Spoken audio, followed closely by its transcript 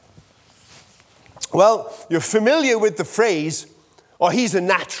Well, you're familiar with the phrase, "Oh, he's a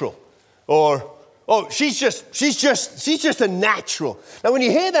natural," or "Oh, she's just a natural." Now, when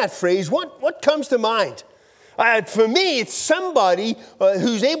you hear that phrase, what comes to mind? For me, it's somebody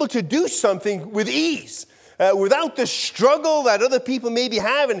who's able to do something with ease, without the struggle that other people maybe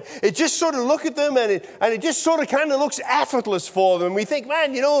have, and it just sort of look at them, and it just sort of kind of looks effortless for them. And we think,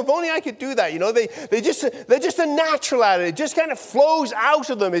 man, if only I could do that. They're just a natural at it. It just kind of flows out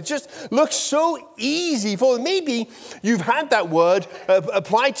of them. It just looks so easy for them. Maybe you've had that word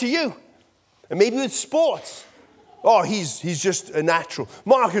applied to you, and maybe with sports. Oh, he's just a natural.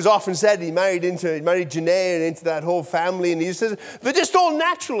 Mark has often said he married Janae and into that whole family, and he says they're just all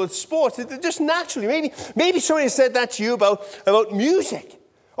natural at sports. They're just naturally. Maybe somebody said that to you about music.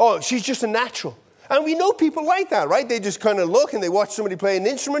 Oh, she's just a natural. And we know people like that, right? They just kind of look and they watch somebody play an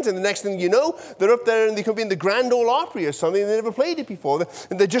instrument, and the next thing you know, they're up there and they could be in the Grand Ole Opry or something, and they never played it before.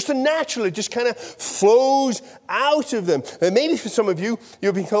 And they're just a natural. It just kind of flows out of them. And maybe for some of you,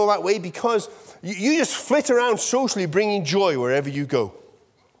 you'll be told that way because you just flit around socially bringing joy wherever you go.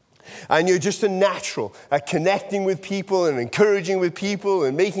 And you're just a natural at connecting with people and encouraging with people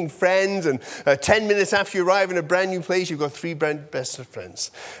and making friends. And 10 minutes after you arrive in a brand new place, you've got 3 best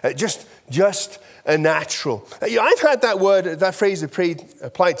friends. Just a natural. I've had that phrase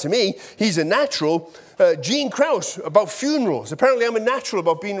applied to me. He's a natural. Gene Krause about funerals. Apparently I'm a natural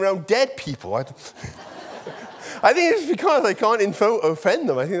about being around dead people. I think it's because I can't offend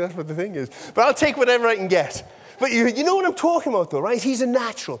them. I think that's what the thing is. But I'll take whatever I can get. But you know what I'm talking about, though, right? He's a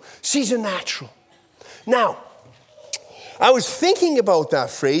natural. She's a natural. Now, I was thinking about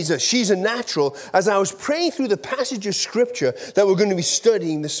that phrase, that she's a natural, as I was praying through the passage of Scripture that we're going to be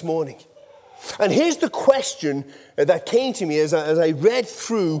studying this morning. And here's the question that came to me as I read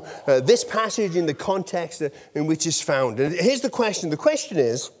through this passage in the context in which it's found. And here's the question. The question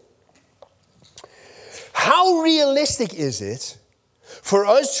is, how realistic is it for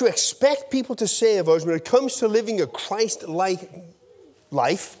us to expect people to say of us when it comes to living a Christ-like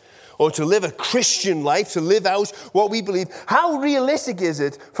life, or to live a Christian life, to live out what we believe? How realistic is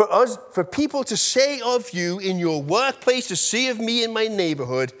it for people to say of you in your workplace, to see of me in my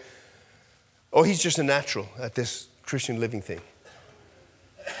neighborhood, "Oh, he's just a natural at this Christian living thing.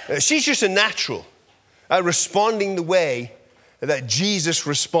 She's just a natural at responding the way that Jesus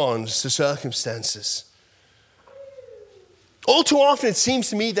responds to circumstances"? All too often, it seems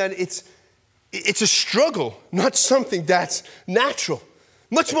to me that it's a struggle, not something that's natural.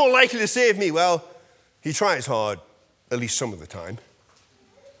 Much more likely to say of me, "Well, he tries hard, at least some of the time."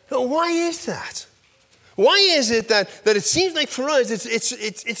 Now, why is that? Why is it that it seems like for us,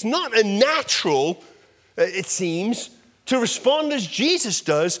 it's not a natural, it seems, to respond as Jesus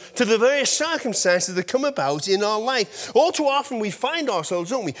does to the various circumstances that come about in our life? All too often, we find ourselves,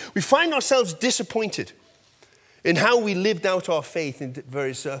 don't we? We find ourselves disappointed in how we lived out our faith in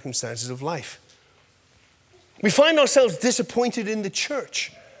various circumstances of life. We find ourselves disappointed in the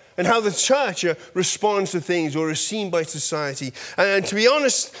church and how the church responds to things or is seen by society. And to be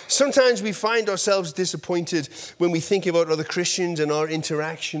honest, sometimes we find ourselves disappointed when we think about other Christians and our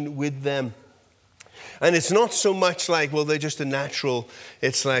interaction with them. And it's not so much like, well, they're just a natural.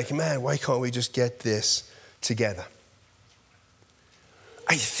 It's like, man, why can't we just get this together?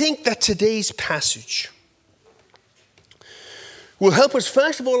 I think that today's passage will help us,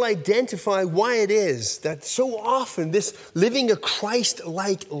 first of all, identify why it is that so often this living a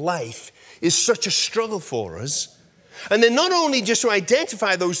Christ-like life is such a struggle for us. And then not only just to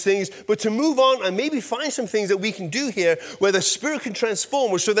identify those things, but to move on and maybe find some things that we can do here where the Spirit can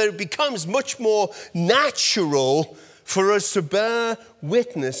transform us so that it becomes much more natural for us to bear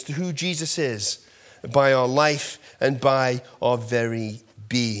witness to who Jesus is by our life and by our very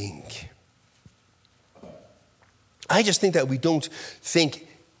being. I just think that we don't think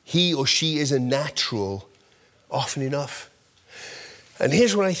he or she is a natural often enough. And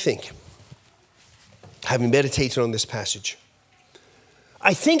here's what I think, having meditated on this passage.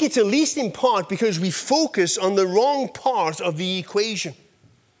 I think it's at least in part because we focus on the wrong part of the equation.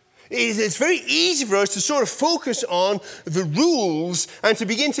 It's very easy for us to sort of focus on the rules and to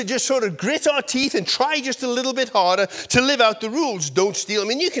begin to just sort of grit our teeth and try just a little bit harder to live out the rules. Don't steal. I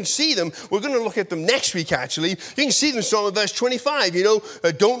mean, you can see them. We're going to look at them next week, actually. You can see them starting with verse 25.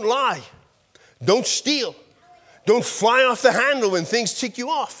 Don't lie. Don't steal. Don't fly off the handle when things tick you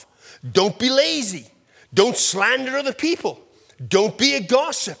off. Don't be lazy. Don't slander other people. Don't be a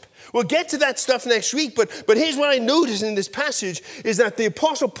gossip. We'll get to that stuff next week, but here's what I notice in this passage is that the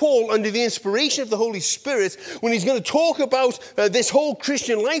Apostle Paul, under the inspiration of the Holy Spirit, when he's going to talk about this whole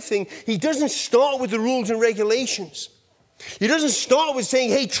Christian life thing, he doesn't start with the rules and regulations. He doesn't start with saying,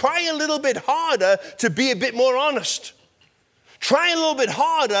 hey, try a little bit harder to be a bit more honest. Try a little bit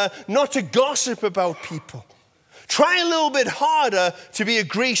harder not to gossip about people. Try a little bit harder to be a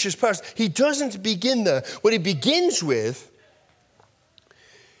gracious person. He doesn't begin there. What he begins with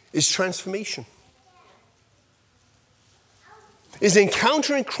is transformation. Is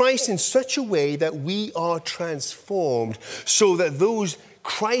encountering Christ in such a way that we are transformed so that those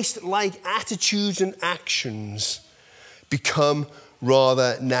Christ-like attitudes and actions become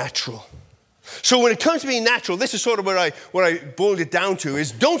rather natural. So when it comes to being natural, this is sort of what I boiled it down to,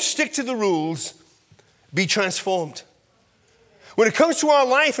 is don't stick to the rules, be transformed. When it comes to our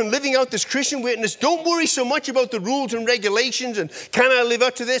life and living out this Christian witness, don't worry so much about the rules and regulations and can I live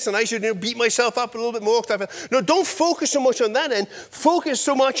up to this and I should beat myself up a little bit more. No, don't focus so much on that end. Focus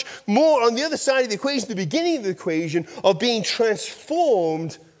so much more on the other side of the equation, the beginning of the equation of being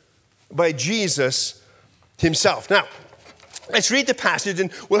transformed by Jesus himself. Now, let's read the passage,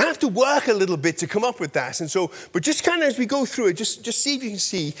 and we'll have to work a little bit to come up with that. And so, but just kind of as we go through it, just see if you can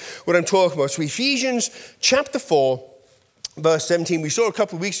see what I'm talking about. So Ephesians chapter 4, verse 17. We saw a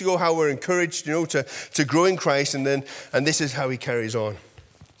couple of weeks ago how we're encouraged, to grow in Christ, and this is how he carries on.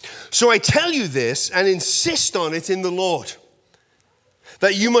 So I tell you this and insist on it in the Lord,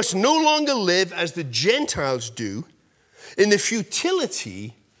 that you must no longer live as the Gentiles do in the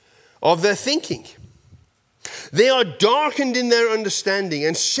futility of their thinking. They are darkened in their understanding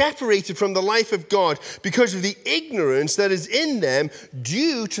and separated from the life of God because of the ignorance that is in them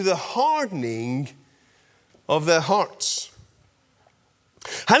due to the hardening of their hearts.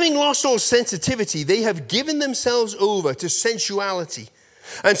 Having lost all sensitivity, they have given themselves over to sensuality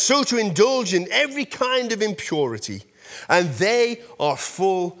and so to indulge in every kind of impurity, and they are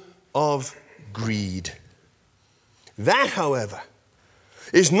full of greed. That, however,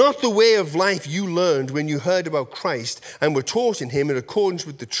 is not the way of life you learned when you heard about Christ and were taught in him in accordance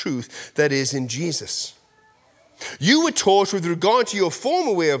with the truth that is in Jesus. You were taught with regard to your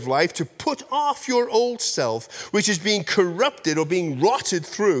former way of life to put off your old self, which is being corrupted or being rotted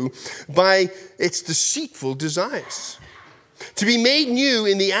through by its deceitful desires. To be made new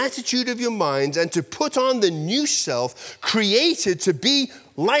in the attitude of your minds and to put on the new self created to be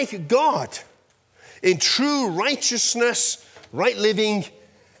like God in true righteousness, right living,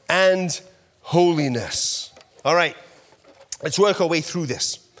 and holiness. All right, let's work our way through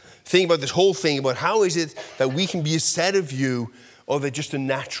this. Think about this whole thing about how is it that we can be a set of you or they're just a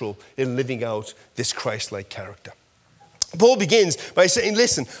natural in living out this Christ-like character. Paul begins by saying,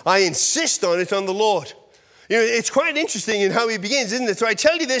 listen, I insist on it on the Lord. It's quite interesting in how he begins, isn't it? So I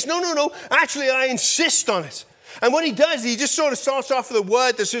tell you this, no, actually I insist on it. And what he does, he just sort of starts off with a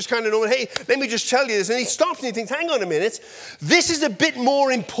word that's just kind of normal. Hey, let me just tell you this. And he stops and he thinks, hang on a minute. This is a bit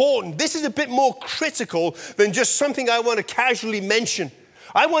more important. This is a bit more critical than just something I want to casually mention.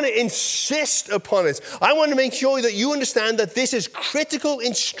 I want to insist upon it. I want to make sure that you understand that this is critical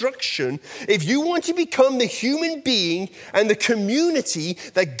instruction. If you want to become the human being and the community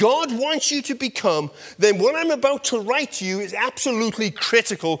that God wants you to become, then what I'm about to write to you is absolutely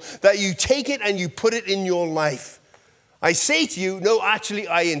critical that you take it and you put it in your life. I say to you, no, actually,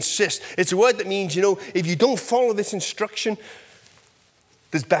 I insist. It's a word that means, if you don't follow this instruction,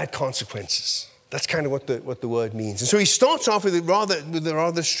 there's bad consequences. That's kind of what the word means. And so he starts off with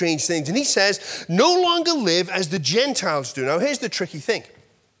rather strange things. And he says, no longer live as the Gentiles do. Now, here's the tricky thing.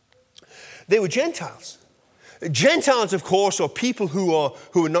 They were Gentiles. Gentiles, of course, are people who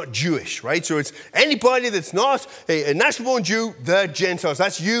are not Jewish, right? So it's anybody that's not a natural-born Jew, they're Gentiles.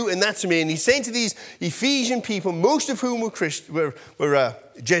 That's you and that's me. And he's saying to these Ephesian people, most of whom were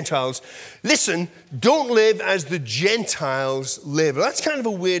Gentiles, listen, don't live as the Gentiles live. Well, that's kind of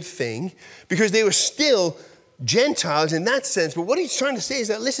a weird thing because they were still Gentiles in that sense. But what he's trying to say is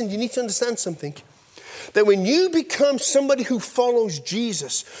that, listen, you need to understand something. That when you become somebody who follows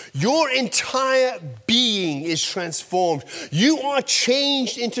Jesus, your entire being is transformed. You are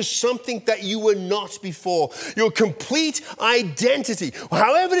changed into something that you were not before. Your complete identity,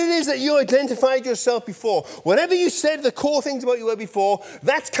 however it is that you identified yourself before, whatever you said the core things about you were before,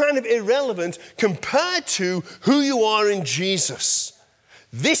 that's kind of irrelevant compared to who you are in Jesus.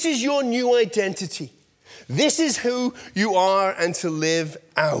 This is your new identity. This is who you are and to live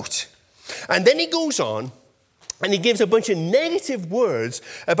out. And then he goes on and he gives a bunch of negative words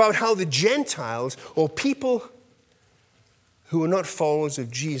about how the Gentiles or people who are not followers of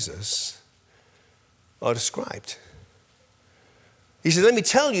Jesus are described. He says, let me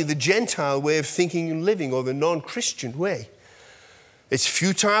tell you the Gentile way of thinking and living, or the non-Christian way. It's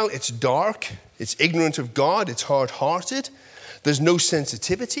futile, it's dark, it's ignorant of God, it's hard-hearted, there's no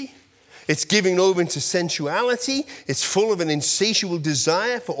sensitivity. It's giving over into sensuality. It's full of an insatiable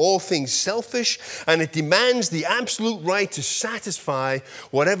desire for all things selfish, and it demands the absolute right to satisfy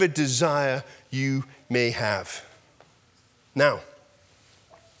whatever desire you may have. Now,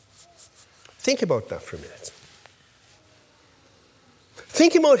 think about that for a minute.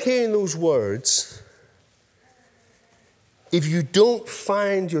 Think about hearing those words if you don't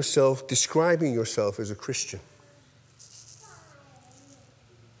find yourself describing yourself as a Christian.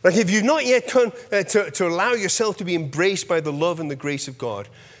 Like if you've not yet come to allow yourself to be embraced by the love and the grace of God,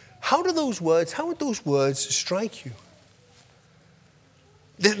 how would those words strike you?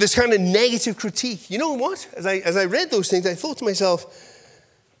 This kind of negative critique. You know what? As I read those things, I thought to myself,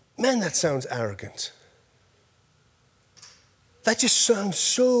 man, that sounds arrogant. That just sounds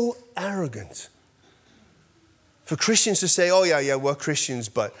so arrogant. For Christians to say, oh yeah, we're Christians,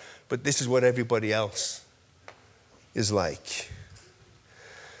 but this is what everybody else is like.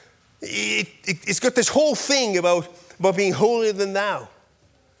 It's got this whole thing about being holier than thou.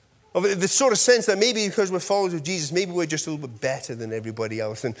 Of this sort of sense that maybe because we're followers of Jesus, maybe we're just a little bit better than everybody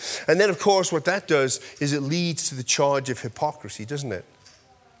else. And then, of course, what that does is it leads to the charge of hypocrisy, doesn't it?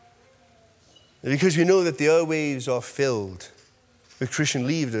 Because we know that the airwaves are filled with Christian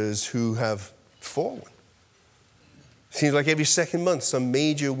leaders who have fallen. Seems like every second month, some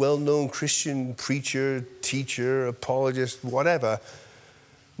major, well-known Christian preacher, teacher, apologist, whatever,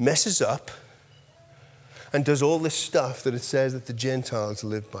 messes up and does all this stuff that it says that the Gentiles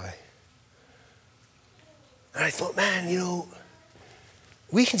live by. And I thought, man,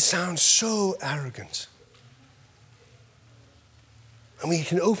 we can sound so arrogant. And we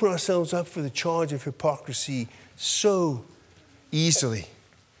can open ourselves up for the charge of hypocrisy so easily.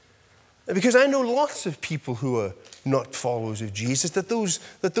 Because I know lots of people who are not followers of Jesus that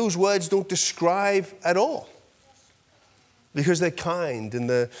those words don't describe at all. Because they're kind and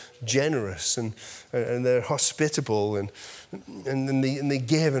they're generous and they're hospitable and they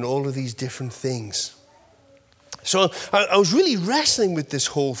give and all of these different things. So I was really wrestling with this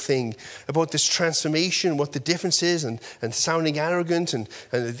whole thing about this transformation, what the difference is, and sounding arrogant and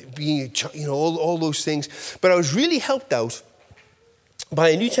being, all those things. But I was really helped out by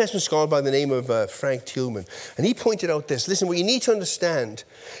a New Testament scholar by the name of Frank Thielman. And he pointed out this. Listen, what you need to understand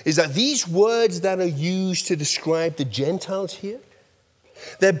is that these words that are used to describe the Gentiles here,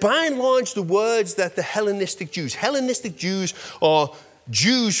 they're by and large the words that the Hellenistic Jews are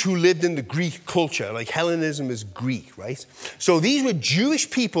Jews who lived in the Greek culture. Like Hellenism is Greek, right? So these were Jewish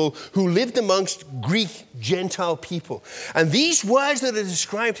people who lived amongst Greek Gentile people. And these words that are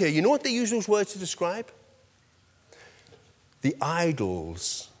described here, you know what they use those words to describe? The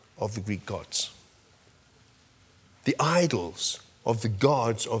idols of the Greek gods. The idols of the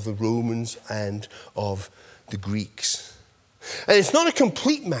gods of the Romans and of the Greeks. And it's not a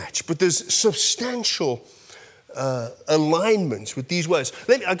complete match, but there's substantial alignments with these words.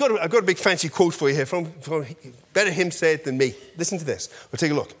 I've got a big fancy quote for you here from better him say it than me. Listen to this. We'll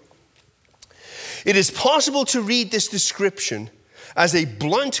take a look. It is possible to read this description as a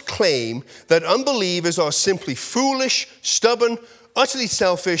blunt claim that unbelievers are simply foolish, stubborn, utterly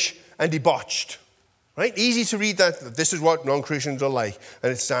selfish, and debauched. Right? Easy to read that. This is what non-Christians are like.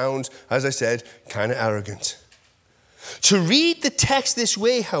 And it sounds, as I said, kind of arrogant. To read the text this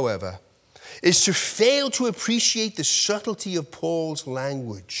way, however, is to fail to appreciate the subtlety of Paul's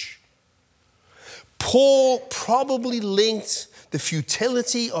language. Paul probably linked the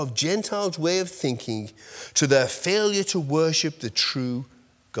futility of Gentiles' way of thinking to their failure to worship the true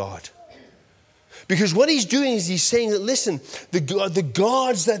God. Because what he's doing is he's saying that, listen, the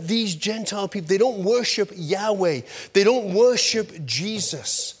gods that these Gentile people, they don't worship Yahweh. They don't worship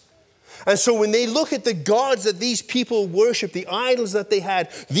Jesus. And so when they look at the gods that these people worship, the idols that they had,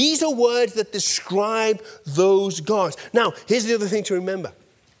 these are words that describe those gods. Now, here's the other thing to remember.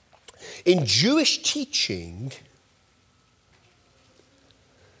 In Jewish teaching,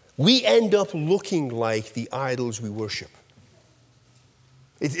 we end up looking like the idols we worship.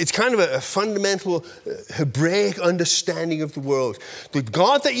 It's kind of a fundamental Hebraic understanding of the world. The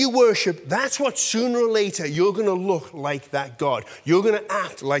God that you worship, that's what sooner or later you're going to look like that God. You're going to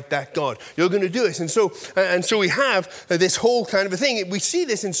act like that God. You're going to do it. And so we have this whole kind of a thing. We see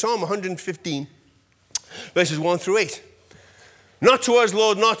this in Psalm 115, verses 1 through 8. Not to us,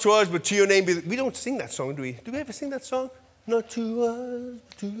 Lord, not to us, but to your name be... We don't sing that song, do we? Do we ever sing that song? Not to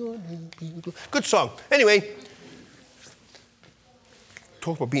us, to your name be... Good song. Anyway...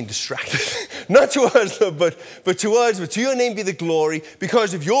 talk about being distracted. Not to us, but to us, but to your name be the glory,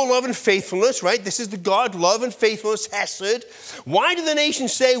 because of your love and faithfulness, right? This is the God, love and faithfulness, Hesed. Why do the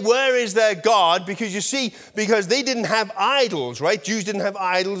nations say, where is their God? Because you see, because they didn't have idols, right? Jews didn't have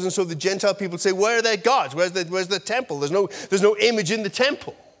idols, and so the Gentile people say, where are their gods? Where's the temple? There's no image in the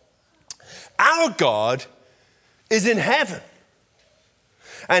temple. Our God is in heaven.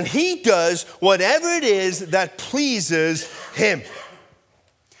 And he does whatever it is that pleases him.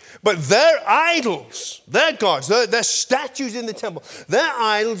 But their idols, their gods, their statues in the temple, their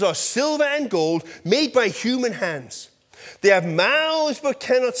idols are silver and gold made by human hands. They have mouths but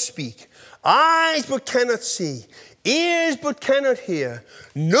cannot speak, eyes but cannot see, ears but cannot hear,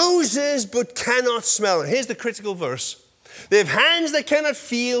 noses but cannot smell. And here's the critical verse. They have hands that cannot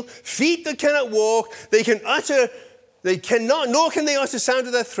feel, feet that cannot walk, they cannot, nor can they utter sound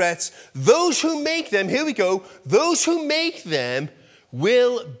of their threats. Those who make them, here we go, those who make them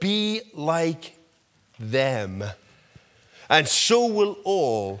will be like them. And so will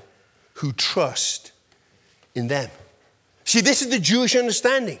all who trust in them. See, this is the Jewish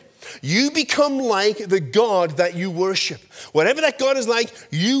understanding. You become like the God that you worship. Whatever that God is like,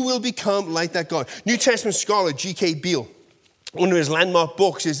 you will become like that God. New Testament scholar G.K. Beale, one of his landmark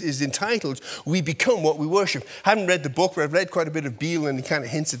books is entitled, We Become What We Worship. I haven't read the book, but I've read quite a bit of Beale, and he kind of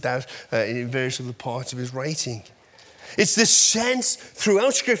hints at that in various other parts of his writing. It's this sense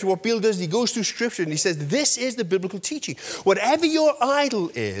throughout Scripture. What Beale does, he goes through Scripture and he says, this is the biblical teaching. Whatever your idol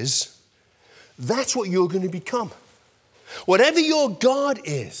is, that's what you're going to become. Whatever your God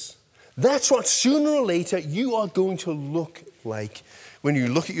is, that's what sooner or later you are going to look like when you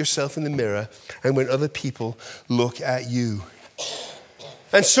look at yourself in the mirror and when other people look at you.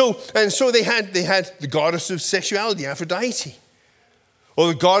 And so they had the goddess of sexuality, Aphrodite. Or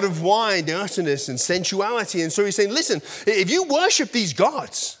the god of wine, the utterance and sensuality. And so he's saying, listen, if you worship these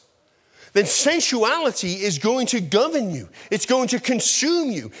gods, then sensuality is going to govern you. It's going to consume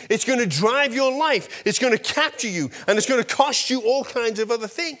you. It's going to drive your life. It's going to capture you. And it's going to cost you all kinds of other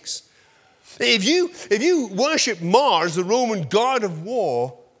things. If you worship Mars, the Roman god of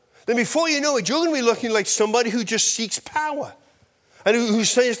war, then before you know it, you're going to be looking like somebody who just seeks power. And who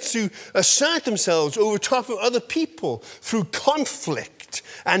says to assert themselves over top of other people through conflict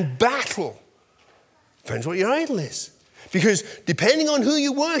and battle. Depends what your idol is. Because depending on who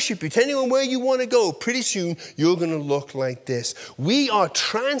you worship, depending on where you want to go, pretty soon you're going to look like this. We are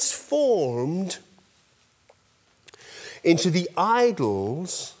transformed into the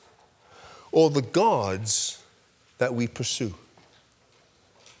idols or the gods that we pursue.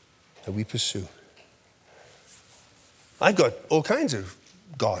 I've got all kinds of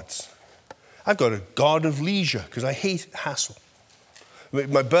gods. I've got a god of leisure because I hate hassle.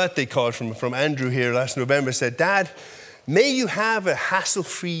 My birthday card from Andrew here last November said, Dad, may you have a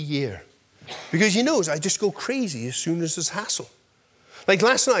hassle-free year. Because he knows I just go crazy as soon as there's hassle. Like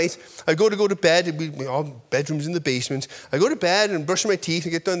last night, I go to bed, our bedroom's in the basement. I go to bed and brush my teeth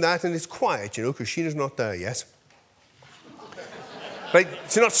and get done that, and it's quiet, because Sheena's not there yet. Like,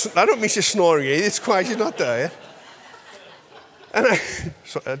 I don't mean she's snoring, it's quiet, she's not there yet. And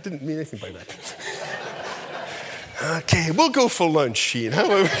I didn't mean anything by that. Okay, we'll go for lunch, Sheen. How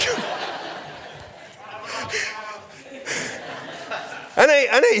about we go? And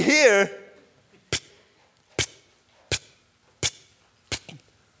I hear,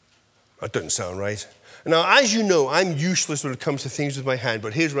 that doesn't sound right. Now, as you know, I'm useless when it comes to things with my hand,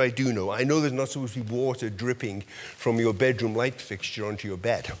 but here's what I do know. I know there's not supposed to be water dripping from your bedroom light fixture onto your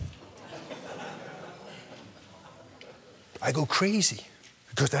bed. I go crazy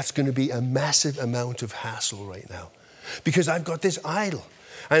because that's going to be a massive amount of hassle right now. Because I've got this idol.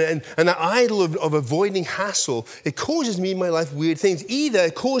 And that idol of avoiding hassle, it causes me in my life weird things. Either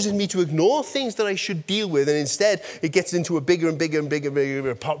it causes me to ignore things that I should deal with, and instead it gets into a bigger and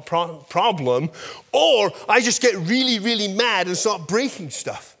bigger problem, or I just get really, really mad and start breaking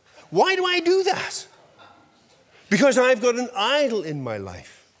stuff. Why do I do that? Because I've got an idol in my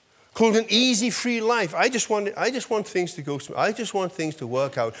life called an easy, free life. I just want things to go smooth. I just want things to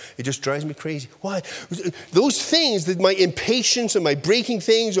work out. It just drives me crazy. Why? Those things, that my impatience and my breaking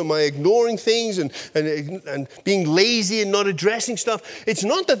things or my ignoring things and being lazy and not addressing stuff, it's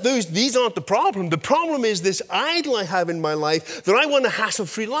not that these aren't the problem. The problem is this idol I have in my life that I want a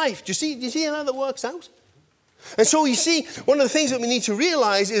hassle-free life. Do you see how that works out? And so you see, one of the things that we need to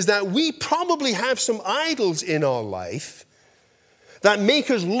realize is that we probably have some idols in our life that make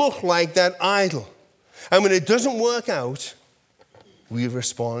us look like that idol. And when it doesn't work out, we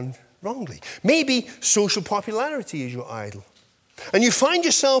respond wrongly. Maybe social popularity is your idol. And you find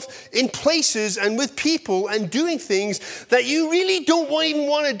yourself in places and with people and doing things that you really don't even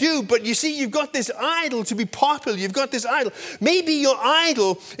want to do. But you see, you've got this idol to be popular. You've got this idol. Maybe your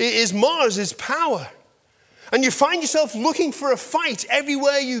idol is Mars, is power. And you find yourself looking for a fight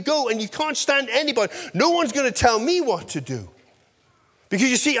everywhere you go, and you can't stand anybody. No one's going to tell me what to do. Because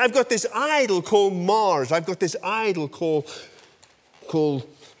you see, I've got this idol called Mars. I've got this idol called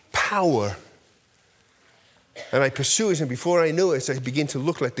power. And I pursue it, and before I know it, I begin to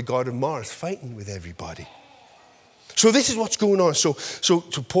look like the god of Mars, fighting with everybody. So this is what's going on. So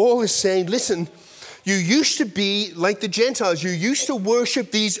Paul is saying, listen, you used to be like the Gentiles. You used to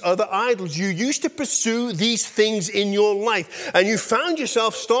worship these other idols. You used to pursue these things in your life. And you found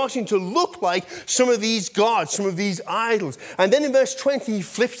yourself starting to look like some of these gods, some of these idols. And then in verse 20, he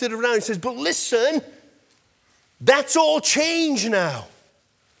flips it around and says, but listen, that's all changed now.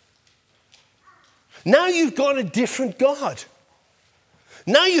 Now you've got a different God.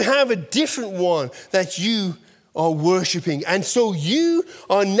 Now you have a different one that you are worshiping. And so you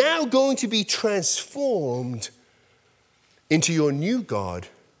are now going to be transformed into your new God,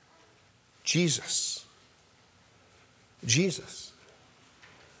 Jesus. Jesus.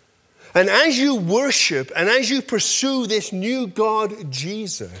 And as you worship and as you pursue this new God,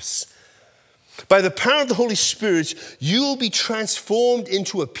 Jesus, by the power of the Holy Spirit, you will be transformed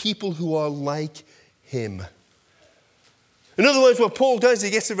into a people who are like Him. In other words, what Paul does, he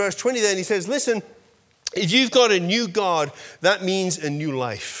gets to verse 20 there and he says, listen, if you've got a new God, that means a new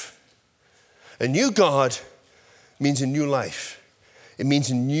life. A new God means a new life. It means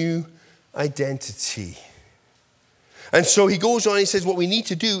a new identity. And so he goes on, he says, what we need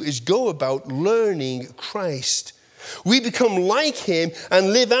to do is go about learning Christ. We become like Him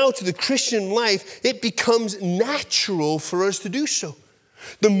and live out the Christian life. It becomes natural for us to do so.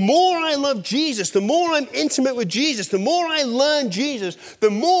 The more I love Jesus, the more I'm intimate with Jesus, the more I learn Jesus,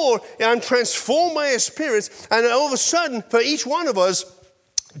 the more I'm transformed by His Spirit. And all of a sudden, for each one of us,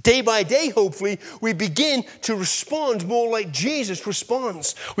 day by day, hopefully, we begin to respond more like Jesus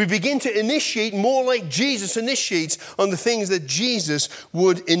responds. We begin to initiate more like Jesus initiates on the things that Jesus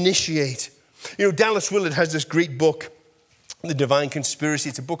would initiate. You know, Dallas Willard has this great book, The Divine Conspiracy.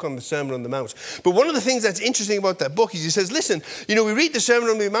 It's a book on the Sermon on the Mount. But one of the things that's interesting about that book is he says, listen, you know, we read the Sermon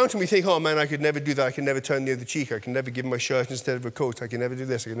on the Mount and we think, oh man, I could never do that. I can never turn the other cheek. I can never give my shirt instead of a coat. I can never do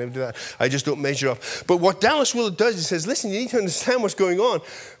this. I can never do that. I just don't measure up. But what Dallas Willard does, he says, listen, you need to understand what's going on.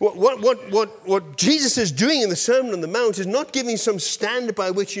 What Jesus is doing in the Sermon on the Mount is not giving some standard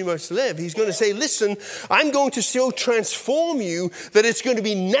by which you must live. He's going to say, listen, I'm going to so transform you that it's going to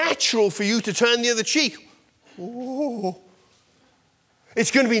be natural for you to turn the other cheek. Oh. It's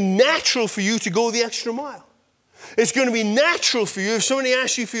going to be natural for you to go the extra mile. It's going to be natural for you if somebody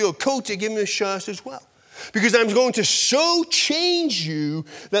asks you for your coat to give them a shirt as well. Because I'm going to so change you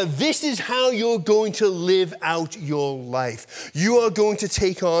that this is how you're going to live out your life. You are going to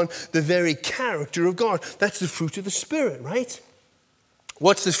take on the very character of God. That's the fruit of the Spirit, right?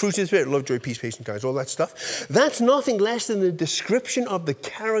 What's the fruit of the Spirit? Love, joy, peace, patience, kindness, all that stuff. That's nothing less than the description of the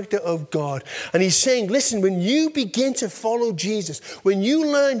character of God. And he's saying, listen, when you begin to follow Jesus, when you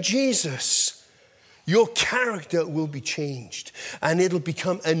learn Jesus, your character will be changed. And it'll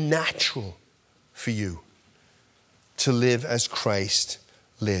become a natural for you to live as Christ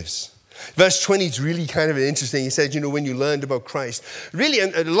lives. Verse 20 is really kind of interesting. He said, you know, when you learned about Christ. Really,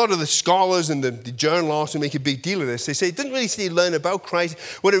 and a lot of the scholars and the journalists who make a big deal of this, they say it didn't really say learn about Christ.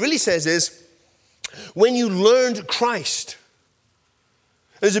 What it really says is, when you learned Christ.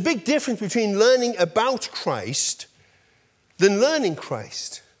 There's a big difference between learning about Christ than learning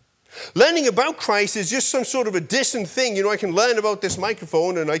Christ. Learning about Christ is just some sort of a distant thing. You know, I can learn about this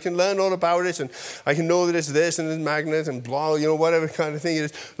microphone and I can learn all about it and I can know that it's this and it's magnet and blah, you know, whatever kind of thing it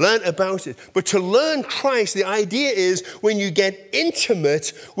is. Learn about it. But to learn Christ, the idea is when you get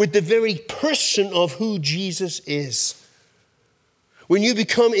intimate with the very person of who Jesus is. When you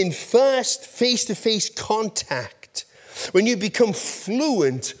become in first face-to-face contact. When you become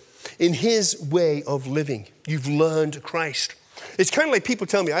fluent in His way of living. You've learned Christ. It's kind of like people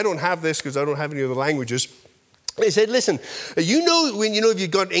tell me, I don't have this because I don't have any other languages. They said, listen, you know, when you know if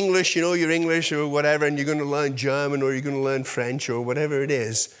you've got English, you know you're English or whatever, and you're going to learn German or you're going to learn French or whatever it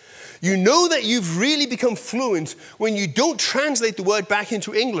is. You know that you've really become fluent when you don't translate the word back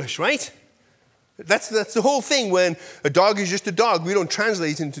into English, right? That's the whole thing. When a dog is just a dog, we don't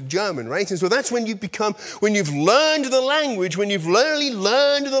translate into German, right? And so that's when you become, when you've learned the language, when you've really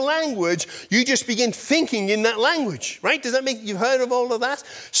learned the language, you just begin thinking in that language, right? Does that make, you've heard of all of that?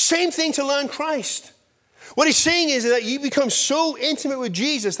 Same thing to learn Christ. What he's saying is that you become so intimate with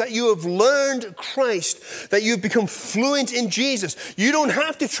Jesus that you have learned Christ, that you've become fluent in Jesus. You don't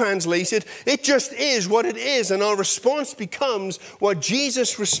have to translate it. It just is what it is. And our response becomes what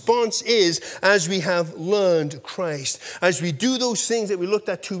Jesus' response is as we have learned Christ. As we do those things that we looked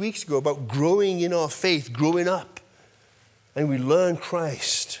at 2 weeks ago about growing in our faith, growing up. And we learn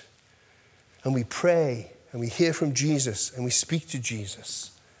Christ. And we pray. And we hear from Jesus. And we speak to Jesus.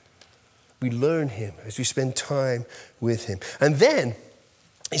 We learn him as we spend time with him. And then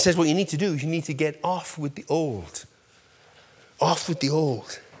he says what you need to do is you need to get off with the old. Off with the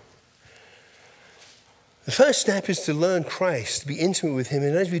old. The first step is to learn Christ, to be intimate with him.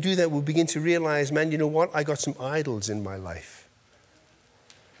 And as we do that, we'll begin to realize, man, you know what? I got some idols in my life.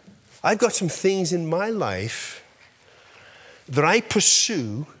 I've got some things in my life that I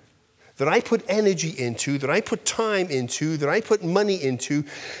pursue, that I put energy into, that I put time into, that I put money into,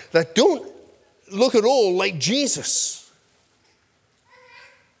 that don't look at all like Jesus.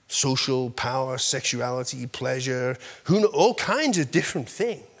 Social, power, sexuality, pleasure, all kinds of different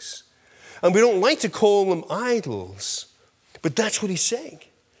things. And we don't like to call them idols, but that's what he's saying.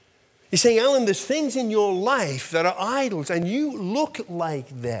 He's saying, Alan, there's things in your life that are idols, and you look like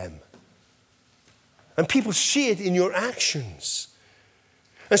them. And people see it in your actions.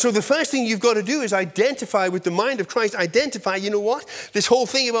 And so the first thing you've got to do is identify with the mind of Christ. Identify, you know what? This whole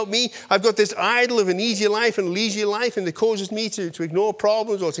thing about me, I've got this idol of an easier life and a leisure life, and it causes me to ignore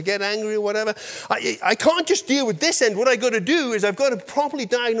problems or to get angry or whatever. I can't just deal with this end. What I've got to do is I've got to properly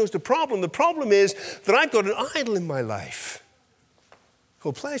diagnose the problem. The problem is that I've got an idol in my life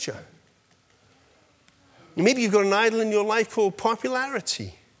called pleasure. Maybe you've got an idol in your life called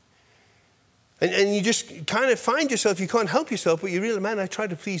popularity. And you just kind of find yourself, you can't help yourself, but you realize, man, I try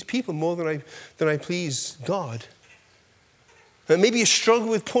to please people more than I please God. And maybe you struggle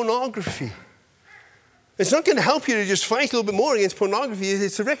with pornography. It's not going to help you to just fight a little bit more against pornography.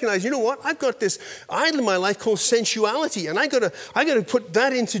 It's to recognize, you know what? I've got this idol in my life called sensuality, and I got to put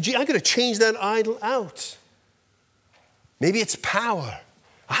that into I got to change that idol out. Maybe it's power.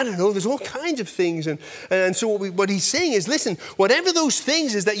 I don't know, there's all kinds of things. And so what he's saying is, listen, whatever those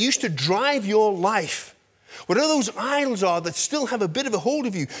things is that used to drive your life, whatever those idols are that still have a bit of a hold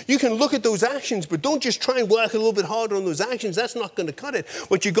of you, you can look at those actions, but don't just try and work a little bit harder on those actions. That's not going to cut it.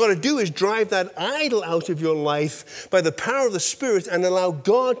 What you've got to do is drive that idol out of your life by the power of the Spirit and allow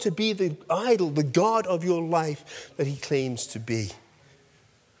God to be the idol, the God of your life that he claims to be.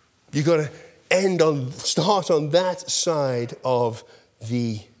 You've got to start on that side of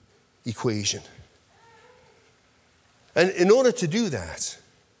the equation. And in order to do that,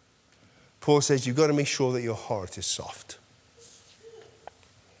 Paul says you've got to make sure that your heart is soft.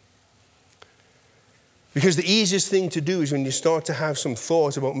 Because the easiest thing to do is when you start to have some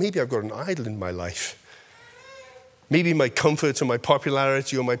thoughts about maybe I've got an idol in my life. Maybe my comfort or my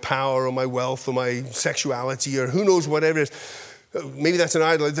popularity or my power or my wealth or my sexuality or who knows whatever it is. Maybe that's an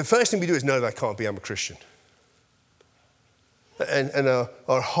idol. The first thing we do is, no, that can't be. I'm a Christian. And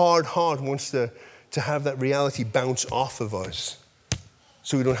our hard heart wants to have that reality bounce off of us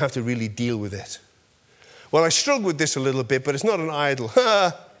so we don't have to really deal with it. Well, I struggle with this a little bit, but it's not an idol.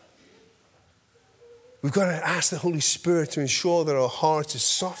 We've got to ask the Holy Spirit to ensure that our heart is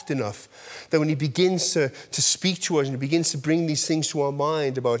soft enough that when he begins to speak to us and he begins to bring these things to our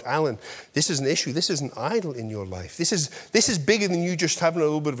mind about, Alan, this is an issue. This is an idol in your life. This is bigger than you just having a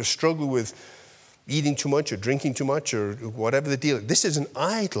little bit of a struggle with eating too much or drinking too much or whatever the deal is. This is an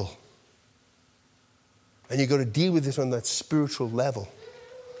idol. And you've got to deal with it on that spiritual level.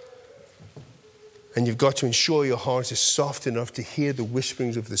 And you've got to ensure your heart is soft enough to hear the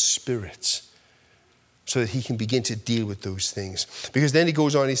whisperings of the Spirit so that he can begin to deal with those things. Because then he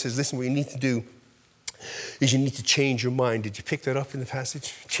goes on, he says, listen, what you need to do is you need to change your mind. Did you pick that up in the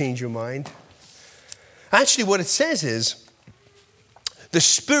passage? Change your mind. Actually, what it says is the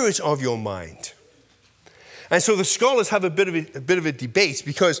spirit of your mind. And so the scholars have a bit of a debate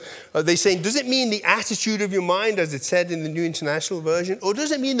because they're saying, does it mean the attitude of your mind, as it said in the New International Version, or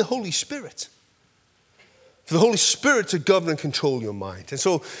does it mean the Holy Spirit? For the Holy Spirit to govern and control your mind. And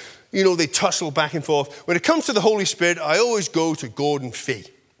so, they tussle back and forth. When it comes to the Holy Spirit, I always go to Gordon Fee.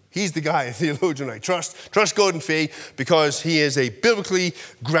 He's the guy, a theologian I trust. Trust Gordon Fee because he is a biblically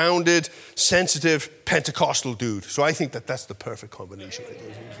grounded, sensitive, Pentecostal dude. So I think that's the perfect combination.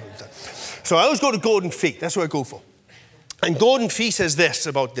 So I always go to Gordon Fee. That's what I go for. And Gordon Fee says this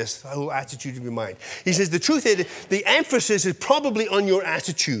about this, the whole attitude of your mind. He says, the truth is, the emphasis is probably on your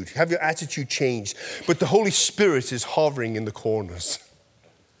attitude. Have your attitude changed. But the Holy Spirit is hovering in the corners.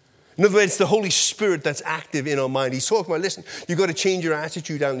 In other words, it's the Holy Spirit that's active in our mind. He's talking about, listen, you've got to change your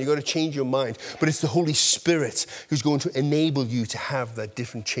attitude, Alan. You've got to change your mind. But it's the Holy Spirit who's going to enable you to have that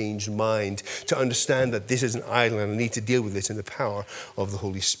different changed mind, to understand that this is an idol and I need to deal with this in the power of the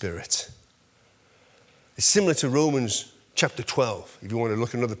Holy Spirit. It's similar to Romans chapter 12. If you want to look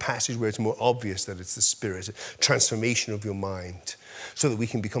at another passage where it's more obvious that it's the Spirit, a transformation of your mind, so that we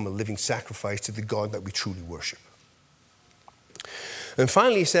can become a living sacrifice to the God that we truly worship. And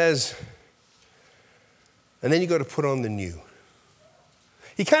finally he says, and then you've got to put on the new.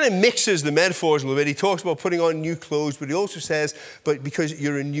 He kind of mixes the metaphors a little bit. He talks about putting on new clothes, but he also says, but because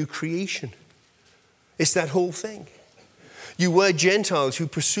you're a new creation. It's that whole thing. You were Gentiles who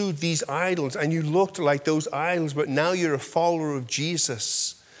pursued these idols, and you looked like those idols, but now you're a follower of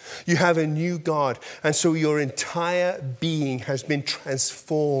Jesus. You have a new God, and so your entire being has been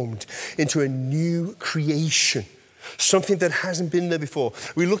transformed into a new creation. Something that hasn't been there before.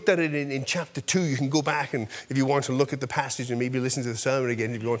 We looked at it in chapter 2. You can go back and if you want to look at the passage and maybe listen to the sermon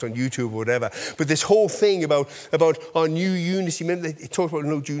again if you want on YouTube or whatever. But this whole thing about our new unity, remember it talks about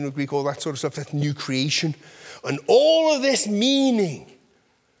no Jew, no Greek, all that sort of stuff, that's new creation. And all of this meaning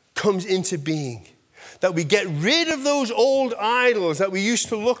comes into being. That we get rid of those old idols that we used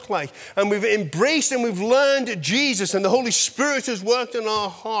to look like. And we've embraced and we've learned Jesus. And the Holy Spirit has worked in our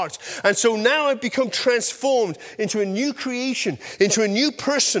hearts. And so now I've become transformed into a new creation, into a new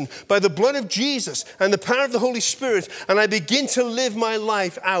person by the blood of Jesus and the power of the Holy Spirit. And I begin to live my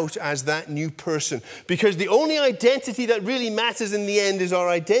life out as that new person. Because the only identity that really matters in the end is our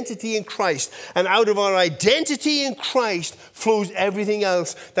identity in Christ. And out of our identity in Christ flows everything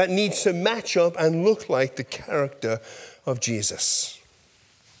else that needs to match up and look like the character of Jesus.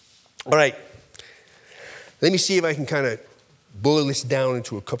 All right. Let me see if I can kind of boil this down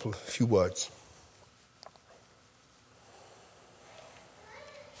into a few words.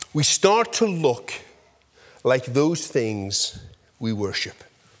 We start to look like those things we worship.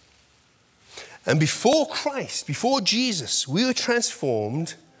 And before Christ, before Jesus, we were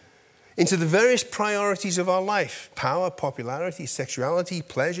transformed into the various priorities of our life: power, popularity, sexuality,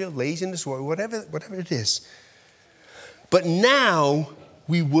 pleasure, laziness, whatever it is. But now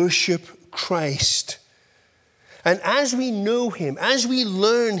we worship Christ. And as we know him, as we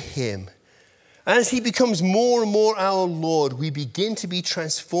learn him, as he becomes more and more our Lord, we begin to be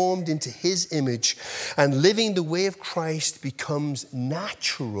transformed into his image, and living the way of Christ becomes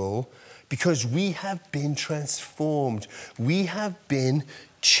natural because we have been transformed. We have been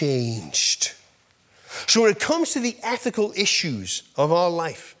changed. So when it comes to the ethical issues of our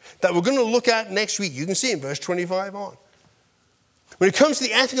life that we're going to look at next week, you can see in verse 25 on. When it comes to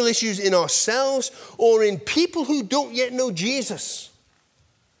the ethical issues in ourselves or in people who don't yet know Jesus,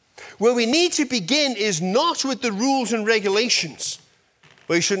 where we need to begin is not with the rules and regulations.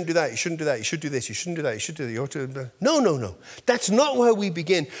 Well, you shouldn't do that, you shouldn't do that, you should do this, you shouldn't do that, you should do that, you ought to. No. That's not where we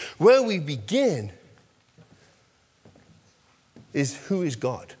begin. Where we begin is who is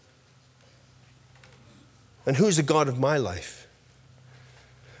God? And who is the God of my life?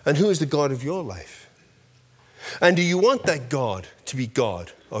 And who is the God of your life? And do you want that God to be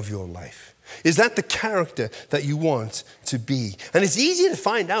God of your life? Is that the character that you want to be? And it's easy to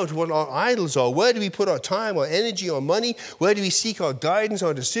find out what our idols are. Where do we put our time, our energy, our money? Where do we seek our guidance,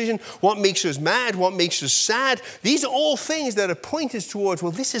 our decision? What makes us mad? What makes us sad? These are all things that are pointers towards,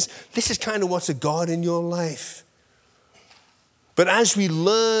 well, this is kind of what's a God in your life. But as we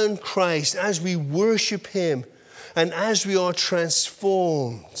learn Christ, as we worship him, and as we are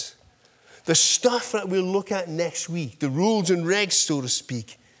transformed, the stuff that we'll look at next week, the rules and regs, so to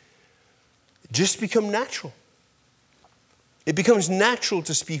speak, just become natural. It becomes natural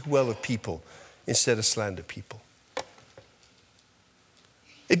to speak well of people instead of slander people.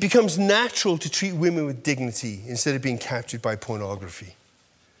 It becomes natural to treat women with dignity instead of being captured by pornography.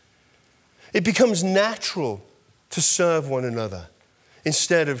 It becomes natural to serve one another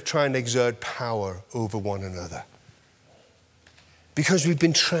instead of trying to exert power over one another. Because we've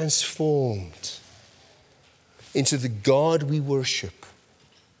been transformed into the God we worship,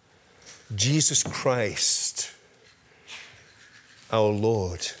 Jesus Christ, our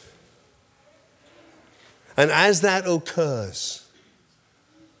Lord. And as that occurs,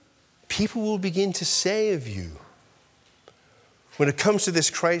 people will begin to say of you, when it comes to this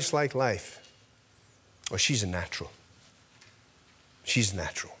Christ-like life, oh, she's a natural. She's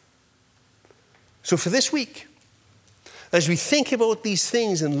natural. So for this week, as we think about these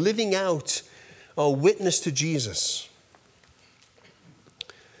things and living out our witness to Jesus,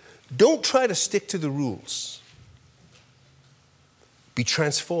 don't try to stick to the rules. Be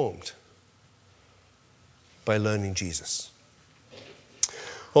transformed by learning Jesus.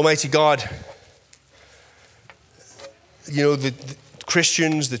 Almighty God, you know, the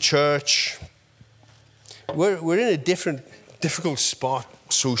Christians, the church, we're in a difficult spot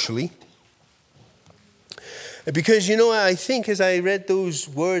socially. Because, you know, I think as I read those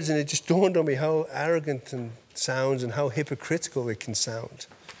words, and it just dawned on me how arrogant it sounds and how hypocritical it can sound.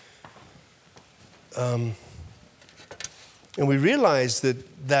 And we realize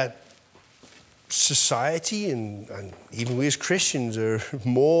that society and even we as Christians are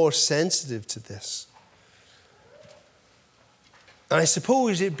more sensitive to this. And I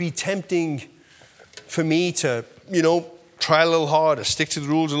suppose it'd be tempting for me to, you know, try a little harder, stick to the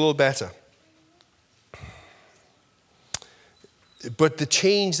rules a little better. But the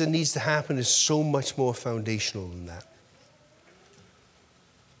change that needs to happen is so much more foundational than that.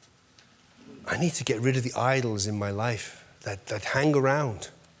 I need to get rid of the idols in my life that hang around.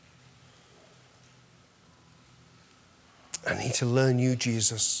 I need to learn you,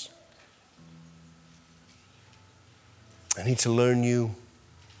 Jesus. I need to learn you.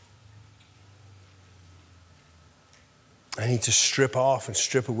 I need to strip off and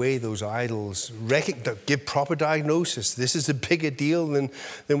strip away those idols. Give proper diagnosis. This is a bigger deal than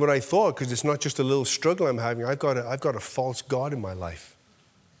what I thought, because it's not just a little struggle I'm having. I've got a false god in my life.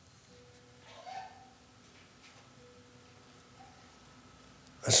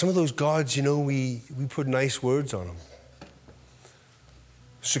 And some of those gods, you know, we put nice words on them.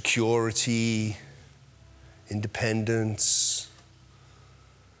 Security, independence,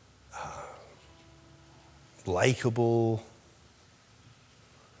 likable.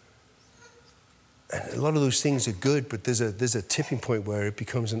 And a lot of those things are good, but there's a tipping point where it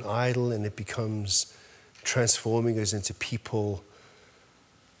becomes an idol and it becomes transforming us into people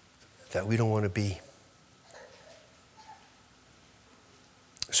that we don't want to be.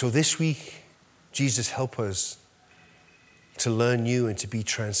 So this week, Jesus, help us to learn you and to be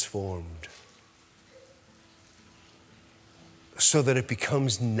transformed so that it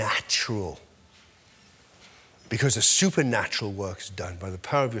becomes natural, because a supernatural work is done by the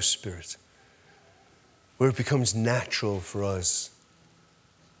power of your Spirit, where it becomes natural for us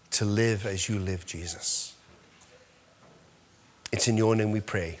to live as you live, Jesus. It's in your name we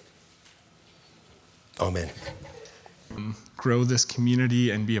pray. Amen. Grow this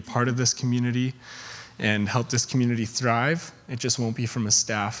community and be a part of this community and help this community thrive. It just won't be from a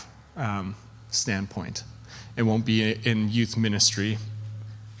staff standpoint. It won't be in youth ministry.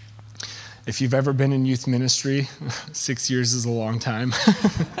 If you've ever been in youth ministry, 6 years is a long time.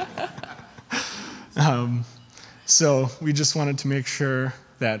 So we just wanted to make sure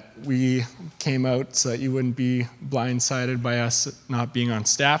that we came out so that you wouldn't be blindsided by us not being on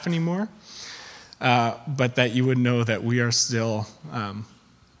staff anymore, but that you would know that we are still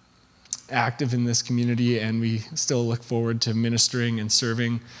active in this community, and we still look forward to ministering and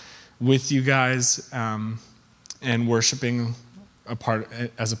serving with you guys and worshiping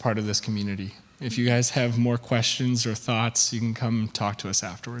as a part of this community. If you guys have more questions or thoughts, you can come talk to us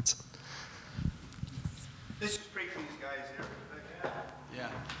afterwards. Let's just pray for these guys here. Yeah.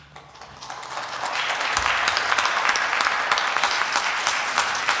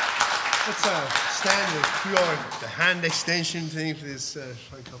 Let's stand and do the hand extension thing for this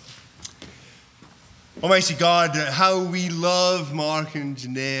fine couple. Almighty God, how we love Mark and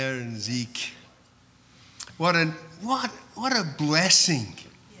Janair and Zeke. What a blessing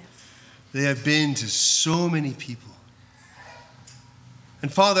they have been to so many people.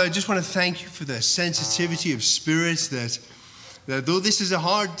 And Father, I just want to thank you for the sensitivity of spirits that though this is a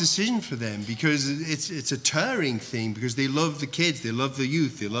hard decision for them, because it's a tiring thing, because they love the kids, they love the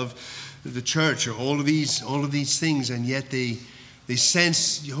youth, they love the church, or all of these things, and yet they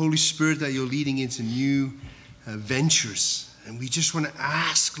sense the Holy Spirit that you're leading into new ventures. And we just want to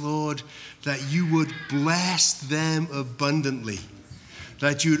ask, Lord, that you would bless them abundantly,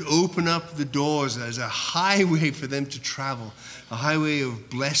 that you would open up the doors as a highway for them to travel, a highway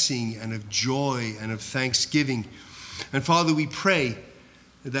of blessing and of joy and of thanksgiving. And Father, we pray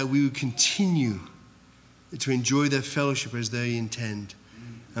that we would continue to enjoy their fellowship as they intend.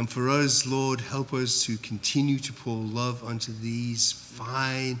 And for us, Lord, help us to continue to pour love unto these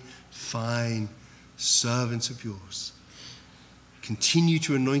fine, fine servants of yours. Continue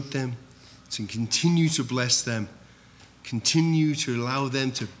to anoint them, to continue to bless them, continue to allow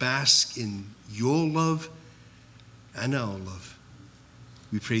them to bask in your love and our love.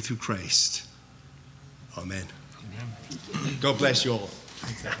 We pray through Christ. Amen. Amen. God bless you all.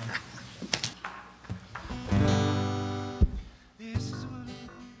 Thanks, Alan.